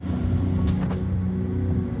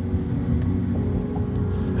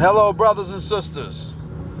Hello, brothers and sisters.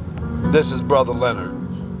 This is Brother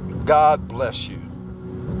Leonard. God bless you.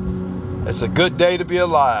 It's a good day to be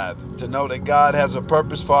alive, to know that God has a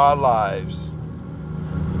purpose for our lives.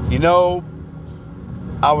 You know,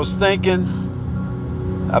 I was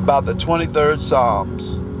thinking about the 23rd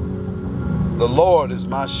Psalms. The Lord is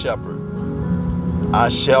my shepherd. I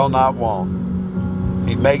shall not want.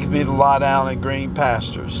 He maketh me to lie down in green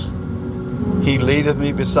pastures. He leadeth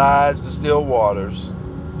me beside the still waters.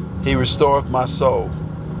 He restoreth my soul.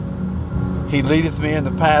 He leadeth me in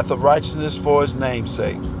the path of righteousness for his name's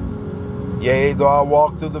sake. Yea, though I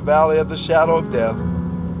walk through the valley of the shadow of death,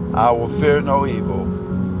 I will fear no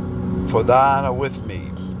evil. For thine are with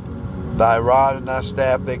me. Thy rod and thy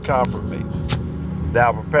staff, they comfort me.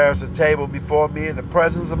 Thou preparest a table before me in the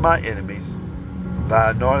presence of my enemies.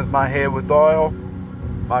 Thou anointest my head with oil.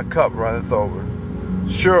 My cup runneth over.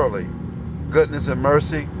 Surely goodness and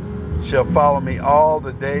mercy shall follow me all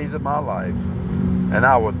the days of my life, and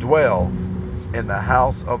I will dwell in the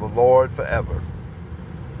house of the Lord forever.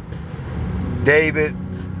 David,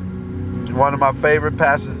 one of my favorite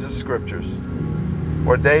passages of scriptures,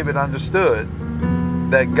 where David understood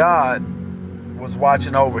that God was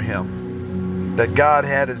watching over him, that God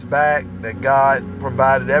had his back, that God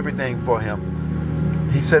provided everything for him.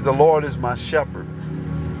 He said, the Lord is my shepherd.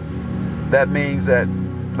 That means that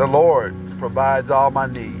the Lord provides all my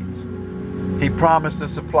needs. He promised to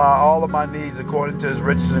supply all of my needs according to his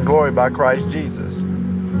riches and glory by Christ Jesus.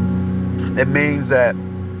 It means that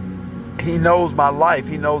he knows my life.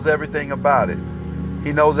 He knows everything about it.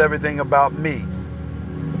 He knows everything about me.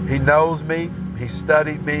 He knows me. He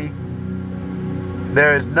studied me.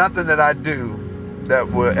 There is nothing that I do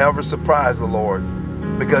that will ever surprise the Lord,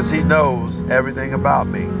 because he knows everything about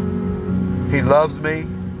me. He loves me.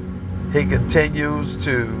 He continues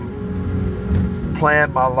to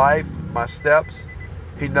plan my life, my steps.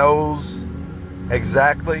 He knows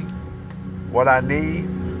exactly what I need.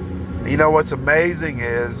 You know what's amazing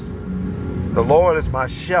is the Lord is my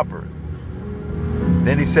shepherd.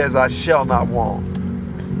 Then he says, I shall not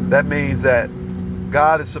want. That means that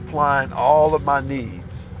God is supplying all of my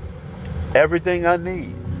needs. Everything I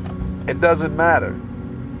need. It doesn't matter,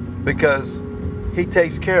 because he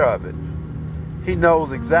takes care of it. He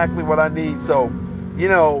knows exactly what I need. So, you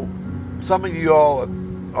know, some of you all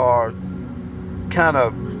are kind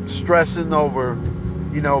of stressing over,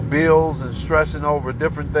 bills and stressing over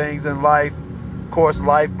different things in life. Of course,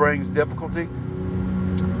 life brings difficulty.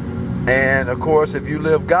 And of course, if you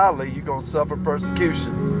live godly, you're going to suffer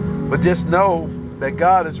persecution. But just know that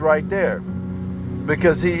God is right there,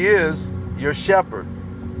 because he is your shepherd.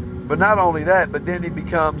 But not only that, but then he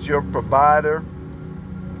becomes your provider.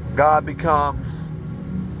 God becomes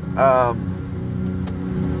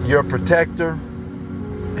your protector.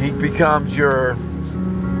 He becomes your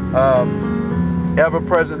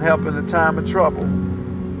ever-present help in the time of trouble.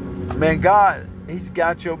 Man, God, he's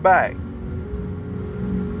got your back.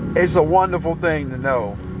 It's a wonderful thing to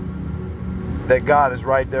know that God is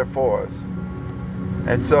right there for us.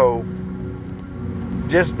 And so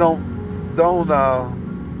just don't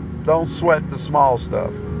sweat the small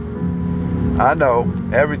stuff. I know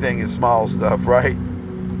everything is small stuff, right?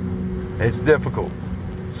 It's difficult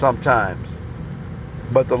sometimes.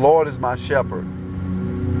 But the Lord is my shepherd.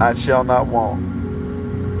 I shall not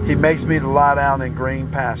want. He makes me to lie down in green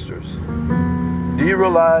pastures. Do you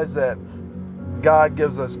realize that God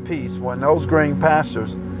gives us peace when those green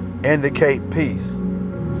pastures indicate peace?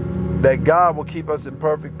 That God will keep us in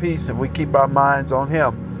perfect peace if we keep our minds on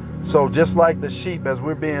him. So just like the sheep, as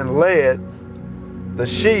we're being led, the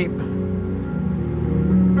sheep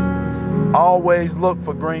always look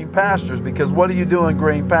for green pastures, because what do you do in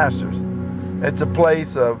green pastures? It's a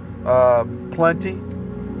place of plenty,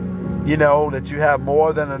 that you have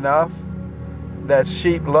more than enough, that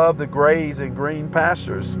sheep love to graze in green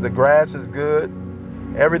pastures. The grass is good.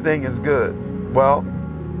 Everything is good. Well,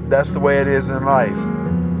 that's the way it is in life.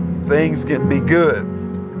 Things can be good,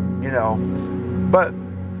 but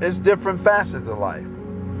it's different facets of life.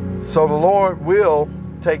 So the Lord will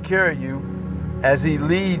take care of you as he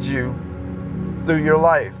leads you through your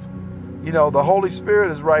life. The Holy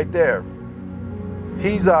Spirit is right there.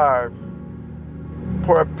 He's our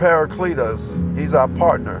Paracletus. He's our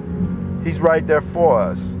partner. He's right there for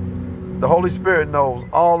us. The Holy Spirit knows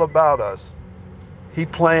all about us. He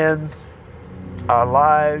plans our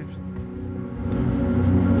lives.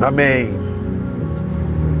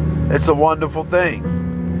 It's a wonderful thing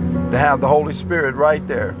to have the Holy Spirit right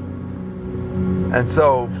there. And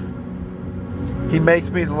so he makes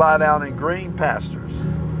me to lie down in green pastures,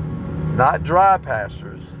 not dry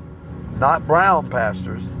pastures, not brown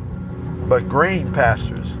pastures, but green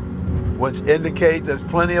pastures, which indicates there's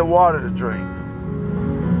plenty of water to drink.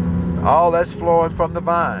 All that's flowing from the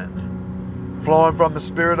vine, flowing from the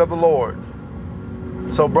Spirit of the Lord.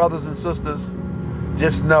 So brothers and sisters,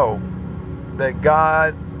 just know that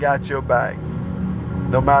God's got your back,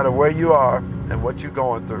 no matter where you are and what you're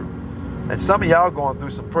going through. And some of y'all going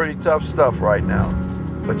through some pretty tough stuff right now,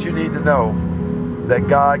 but you need to know that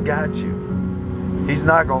God got you. He's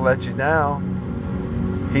not going to let you down.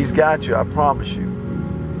 He's got you, I promise you.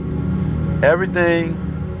 Everything,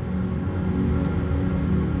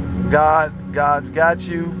 God's got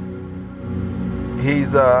you.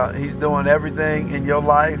 He's doing everything in your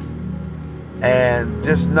life. And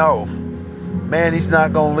just know, man, He's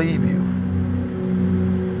not going to leave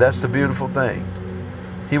you. That's the beautiful thing.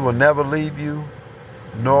 He will never leave you,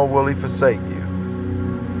 nor will He forsake you,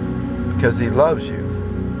 because He loves you.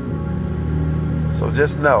 So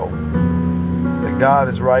just know that God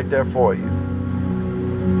is right there for you.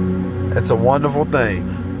 It's a wonderful thing.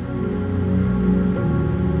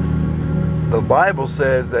 The Bible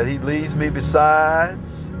says that He leads me beside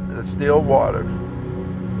the still water.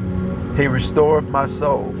 He restoreth my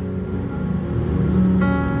soul.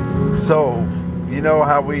 So, you know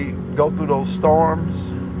how we go through those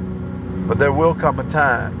storms? But there will come a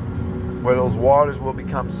time where those waters will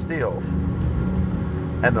become still,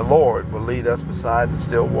 and the Lord will lead us beside the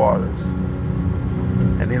still waters.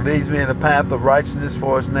 And He leads me in the path of righteousness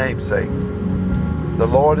for His name's sake. The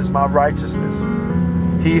Lord is my righteousness.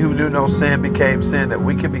 He who knew no sin became sin, that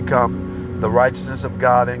we can become the righteousness of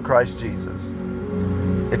God in Christ Jesus.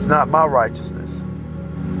 It's not my righteousness.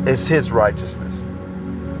 It's His righteousness.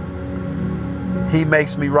 He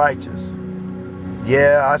makes me righteous.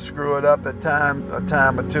 Yeah, I screw it up a time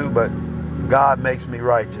or two, but God makes me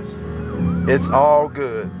righteous. It's all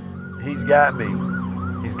good. He's got me.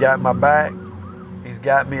 He's got my back. He's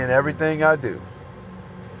got me in everything I do.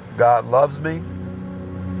 God loves me.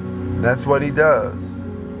 That's what He does.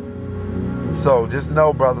 So just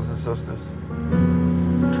know, brothers and sisters,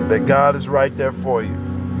 that God is right there for you.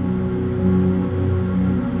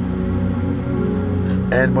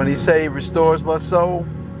 And when He say He restores my soul,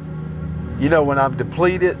 you know, when I'm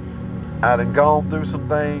depleted, I done gone through some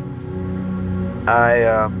things,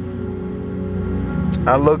 I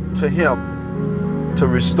look to Him to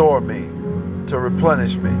restore me, to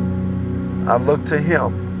replenish me. I look to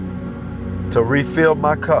Him to refill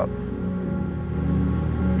my cup.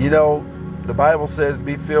 You know, the Bible says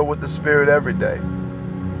be filled with the Spirit every day.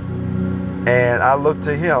 And I look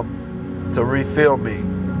to Him to refill me,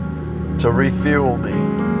 to refuel me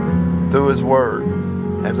through His Word.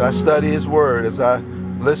 As I study His Word, as I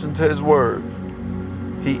listen to His Word,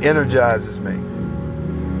 He energizes me.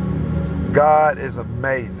 God is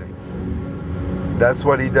amazing. That's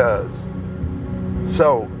what He does.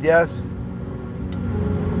 So, yes,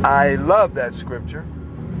 I love that scripture.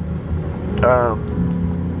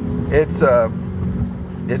 It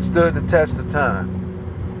stood the test of time.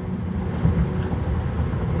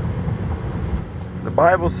 The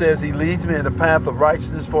Bible says He leads me in the path of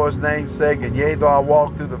righteousness for His name's sake, and yea, though I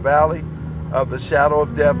walk through the valley of the shadow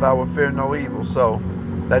of death, I will fear no evil. So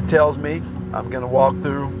that tells me I'm going to walk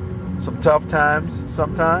through some tough times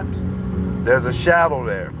sometimes. There's a shadow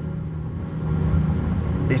there.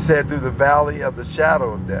 He said through the valley of the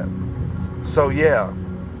shadow of death. So yeah,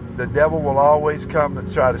 the devil will always come and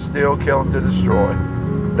try to steal, kill, and to destroy.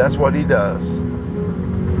 That's what he does.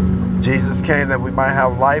 Jesus came that we might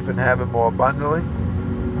have life and have it more abundantly.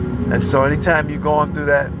 And so anytime you're going through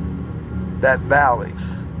that valley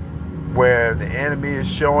where the enemy is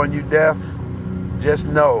showing you death, just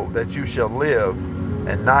know that you shall live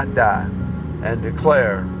and not die and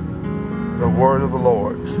declare the word of the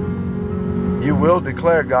Lord. You will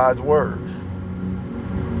declare God's word.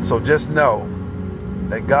 So just know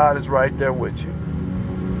that God is right there with you.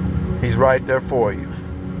 He's right there for you.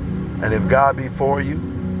 And if God be for you,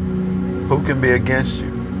 who can be against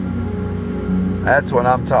you? That's what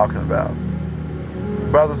I'm talking about.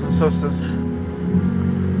 Brothers and sisters,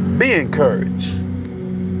 be encouraged.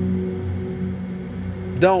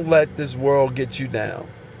 Don't let this world get you down.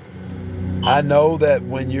 I know that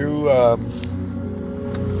when you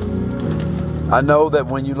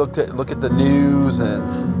look at the news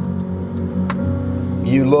and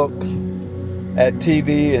you look at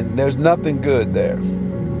TV and there's nothing good there.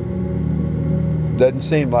 Doesn't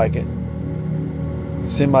seem like it.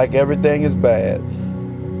 Seem like everything is bad.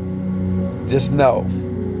 Just know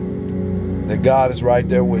that God is right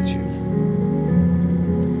there with you.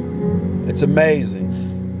 It's amazing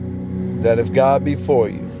that if God be for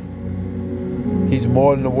you, He's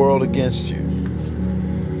more than the world against you.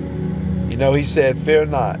 You know, He said, fear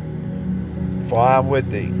not, for I am with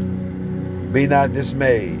thee. Be not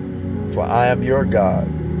dismayed, for I am your God.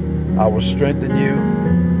 I will strengthen you.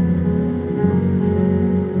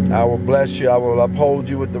 I will bless you. I will uphold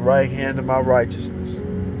you with the right hand of my righteousness.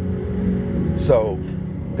 So,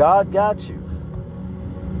 God got you.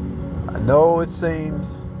 I know it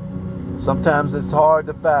seems, sometimes it's hard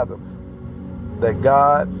to fathom that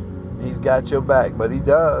God, He's got your back, but He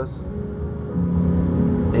does.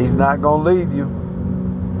 He's not going to leave you.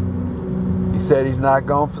 He said He's not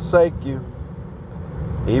going to forsake you.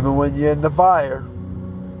 Even when you're in the fire,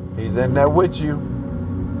 He's in there with you.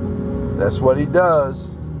 That's what He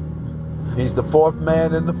does. He's the fourth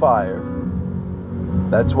man in the fire.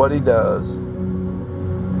 That's what He does.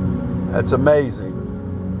 That's amazing.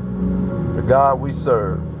 The God we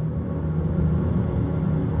serve.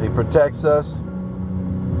 He protects us.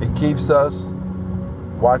 He keeps us.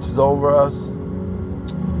 Watches over us.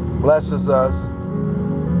 Blesses us.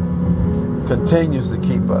 Continues to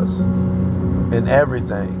keep us in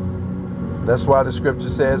everything. That's why the scripture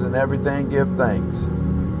says, in everything give thanks.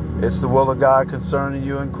 It's the will of God concerning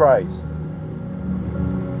you in Christ.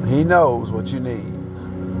 He knows what you need.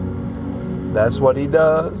 That's what He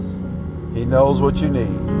does. He knows what you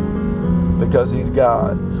need because He's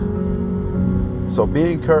God. So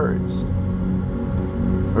be encouraged.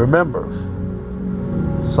 Remember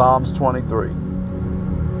Psalms 23.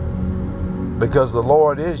 Because the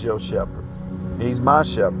Lord is your shepherd. He's my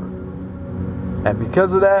shepherd. And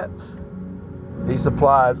because of that, He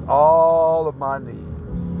supplies all of my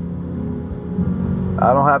needs.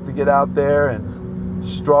 I don't have to get out there and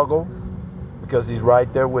struggle because He's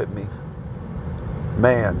right there with me.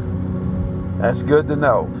 Man, that's good to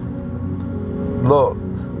know. Look,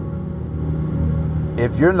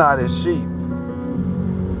 if you're not His sheep,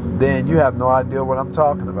 then you have no idea what I'm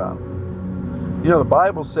talking about. You know, the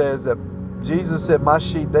Bible says that Jesus said, my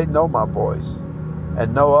sheep, they know my voice,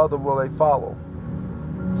 and no other will they follow.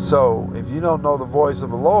 So, if you don't know the voice of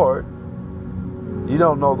the Lord, you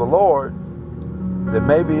don't know the Lord, then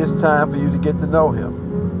maybe it's time for you to get to know Him.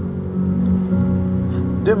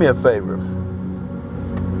 Do me a favor.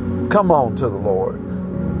 Come on to the Lord.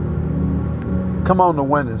 Come on the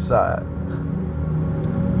winning side.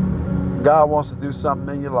 God wants to do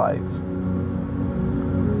something in your life.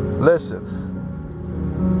 Listen,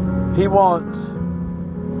 He wants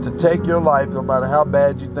to take your life, no matter how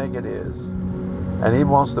bad you think it is, and He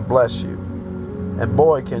wants to bless you. And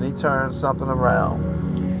boy, can He turn something around.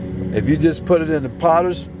 If you just put it in the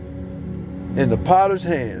potter's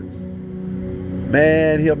hands,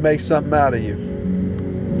 man, He'll make something out of you.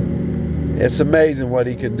 It's amazing what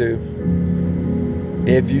He can do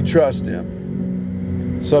if you trust Him.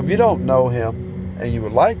 So if you don't know Him and you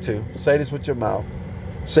would like to, say this with your mouth.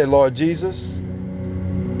 Say, Lord Jesus,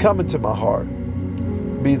 come into my heart.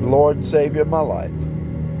 Be the Lord and Savior of my life.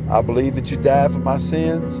 I believe that you died for my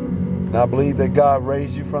sins, and I believe that God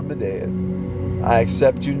raised you from the dead. I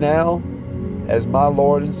accept you now as my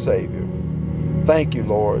Lord and Savior. Thank you,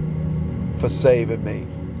 Lord, for saving me.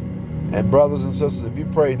 And brothers and sisters, if you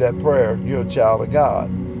prayed that prayer, you're a child of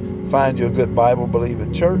God. Find you a good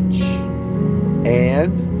Bible-believing church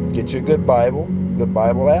and get you a good Bible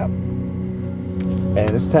app. And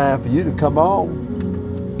it's time for you to come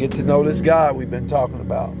on, get to know this God we've been talking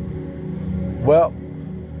about. Well,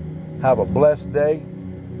 have a blessed day.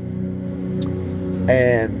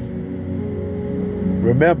 And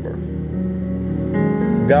remember,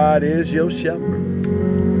 God is your shepherd.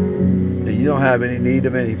 And you don't have any need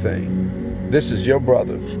of anything. This is your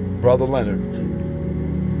brother, Brother Leonard.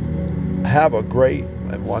 Have a great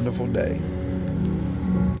and wonderful day.